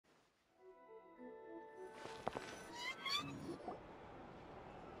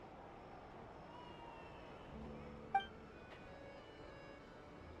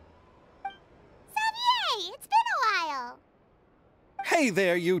Hey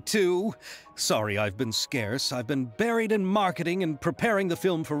there, you two! Sorry I've been scarce. I've been buried in marketing and preparing the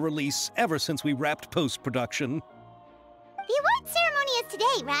film for release ever since we wrapped post-production. The award ceremony is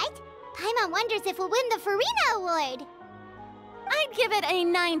today, right? Paimon wonders if we'll win the Farina Award. I'd give it a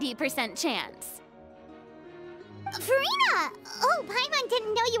 90% chance. Farina! Oh, Paimon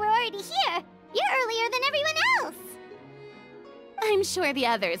didn't know you were already here. You're earlier than everyone else. I'm sure the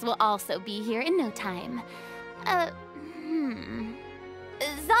others will also be here in no time.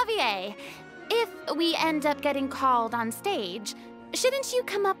 Xavier, if we end up getting called on stage, shouldn't you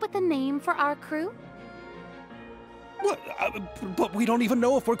come up with a name for our crew? What? But we don't even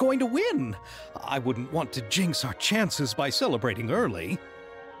know if we're going to win. I wouldn't want to jinx our chances by celebrating early.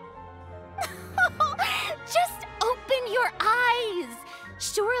 Just open your eyes!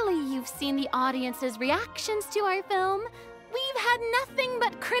 Surely you've seen the audience's reactions to our film. We've had nothing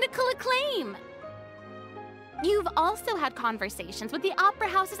but critical acclaim. You've also had conversations with the Opera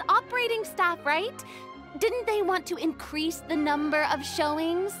House's operating staff, right? Didn't they want to increase the number of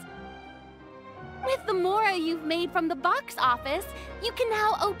showings? With the mora you've made from the box office, you can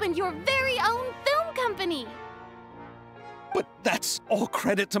now open your very own film company. But that's all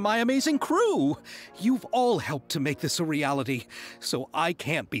credit to my amazing crew. You've all helped to make this a reality, so I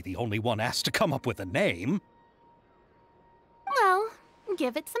can't be the only one asked to come up with a name. Well,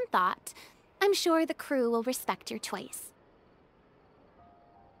 give it some thought. I'm sure the crew will respect your choice.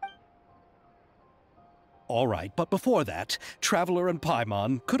 All right, but before that, Traveler and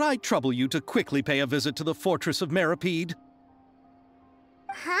Paimon, could I trouble you to quickly pay a visit to the Fortress of Meripede?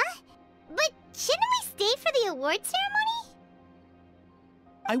 Huh? But shouldn't we stay for the award ceremony?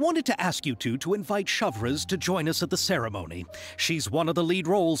 I wanted to ask you two to invite Shavraz to join us at the ceremony. She's one of the lead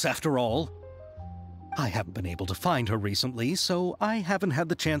roles, after all. I haven't been able to find her recently, so I haven't had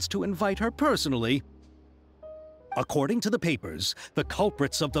the chance to invite her personally. According to the papers, the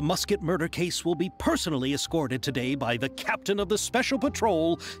culprits of the Musket murder case will be personally escorted today by the captain of the Special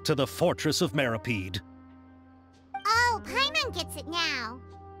Patrol to the Fortress of Meripede. Oh, Paimon gets it now.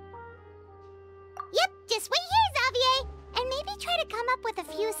 Yep, just wait here, Xavier, and maybe try to come up with a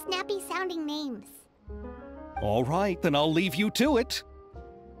few snappy-sounding names. All right, then I'll leave you to it.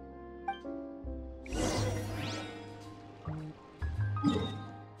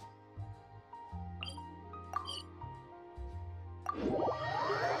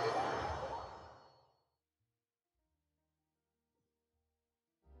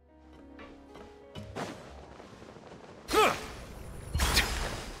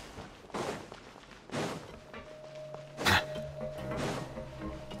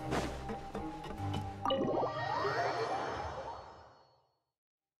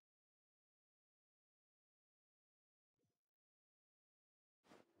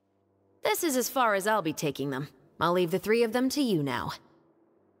 This is as far as I'll be taking them. I'll leave the three of them to you now.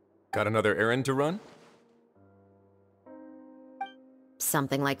 Got another errand to run?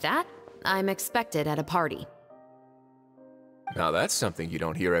 Something like that. I'm expected at a party. Now that's something you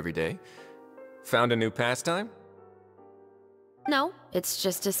don't hear every day. Found a new pastime? No, it's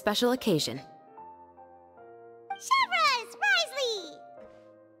just a special occasion. Shavraz! Risley!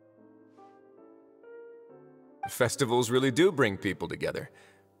 Festivals really do bring people together.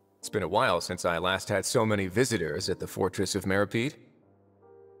 It's been a while since I last had so many visitors at the Fortress of Meripede.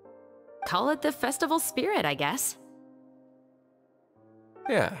 Call it the festival spirit, I guess.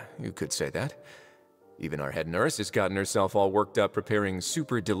 Yeah, you could say that. Even our head nurse has gotten herself all worked up preparing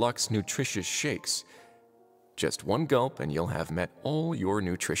super deluxe nutritious shakes. Just one gulp and you'll have met all your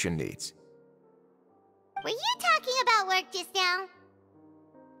nutrition needs. Were you talking about work just now?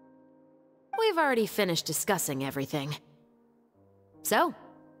 We've already finished discussing everything. So,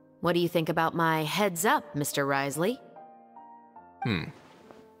 what do you think about my heads up, Mr. Risley?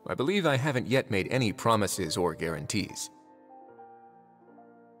 I believe I haven't yet made any promises or guarantees.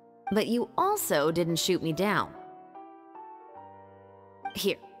 But you also didn't shoot me down.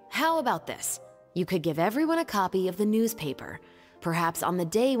 Here, how about this? You could give everyone a copy of the newspaper. Perhaps on the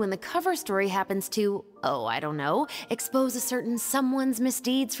day when the cover story happens to, oh, I don't know, expose a certain someone's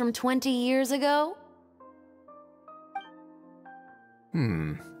misdeeds from 20 years ago?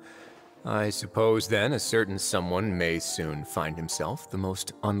 I suppose then a certain someone may soon find himself the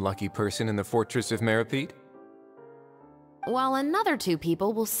most unlucky person in the Fortress of Meripede? While another two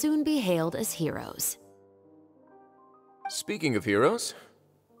people will soon be hailed as heroes. Speaking of heroes,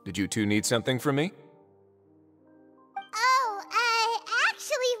 did you two need something from me? Oh,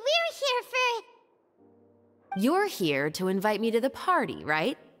 actually, we're here for... You're here to invite me to the party,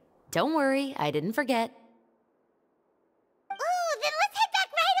 right? Don't worry, I didn't forget. Ooh, then let's head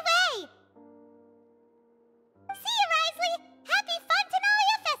back right away! See you, Risley! Happy fun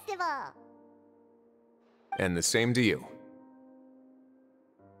arrival! And the same to you.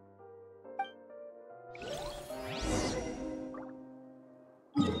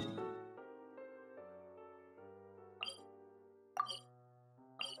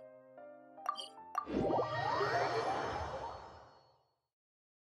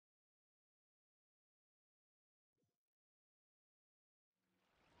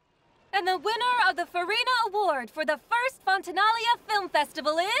 And the winner of the Farina Award for the first Fontanalia Film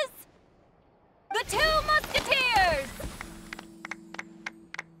Festival is... the Two Musketeers!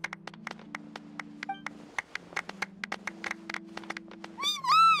 We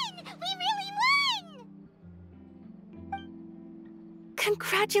won! We really won!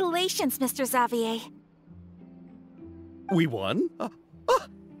 Congratulations, Mr. Xavier. We won?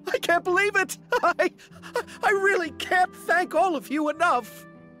 I can't believe it! I really can't thank all of you enough!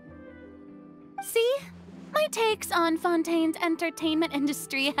 See? My takes on Fontaine's entertainment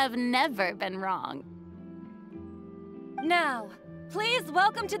industry have never been wrong. Now, please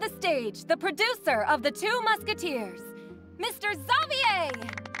welcome to the stage the producer of the Two Musketeers, Mr. Xavier!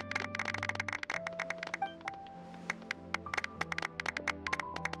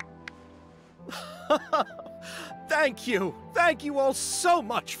 Thank you! Thank you all so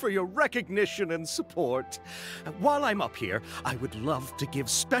much for your recognition and support. While I'm up here, I would love to give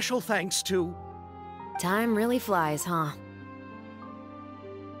special thanks to... Time really flies, huh?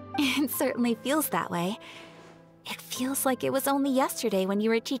 It certainly feels that way. It feels like it was only yesterday when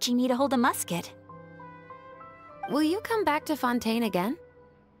you were teaching me to hold a musket. Will you come back to Fontaine again?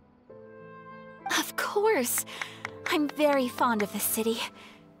 Of course! I'm very fond of this city.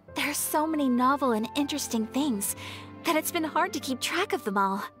 There are so many novel and interesting things that it's been hard to keep track of them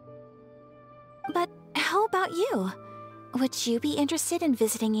all. But how about you? Would you be interested in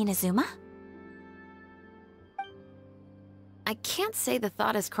visiting Inazuma? I can't say the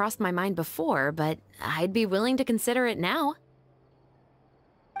thought has crossed my mind before, but I'd be willing to consider it now.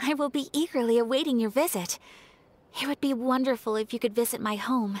 I will be eagerly awaiting your visit. It would be wonderful if you could visit my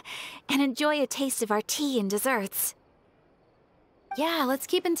home and enjoy a taste of our tea and desserts. Yeah, let's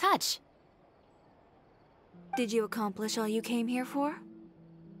keep in touch. Did you accomplish all you came here for?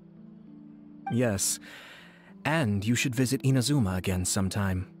 Yes. And you should visit Inazuma again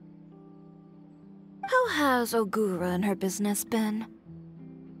sometime. How has Ogura and her business been?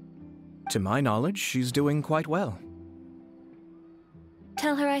 To my knowledge, she's doing quite well.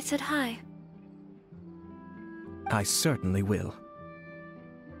 Tell her I said hi. I certainly will.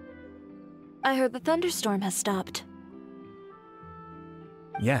 I heard the thunderstorm has stopped.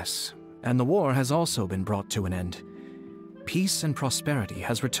 Yes, and the war has also been brought to an end. Peace and prosperity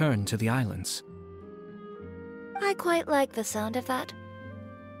has returned to the islands. I quite like the sound of that.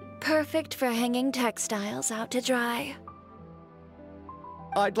 Perfect for hanging textiles out to dry.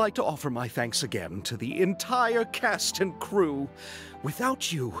 I'd like to offer my thanks again to the entire cast and crew.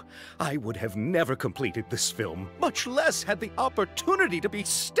 Without you, I would have never completed this film, much less had the opportunity to be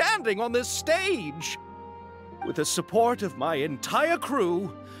standing on this stage. With the support of my entire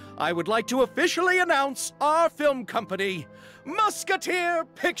crew, I would like to officially announce our film company, Musketeer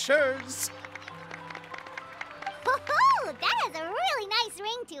Pictures! Ho-ho! That has a really nice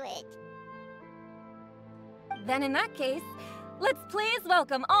ring to it. Then in that case, let's please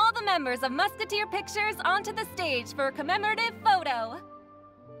welcome all the members of Musketeer Pictures onto the stage for a commemorative photo.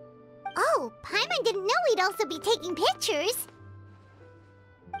 Oh, Paimon didn't know we'd also be taking pictures.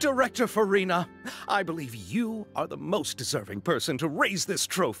 Director Farina, I believe you are the most deserving person to raise this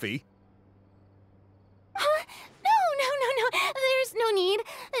trophy. Huh? No. There's no need.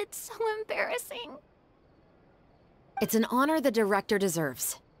 It's so embarrassing. It's an honor the director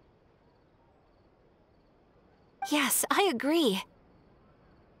deserves. Yes, I agree.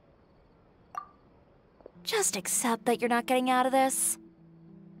 Just accept that you're not getting out of this.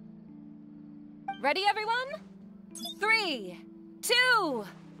 Ready, everyone? 3, 2,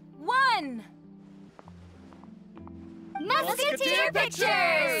 1! Musketeer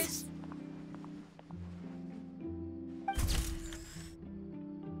Pictures!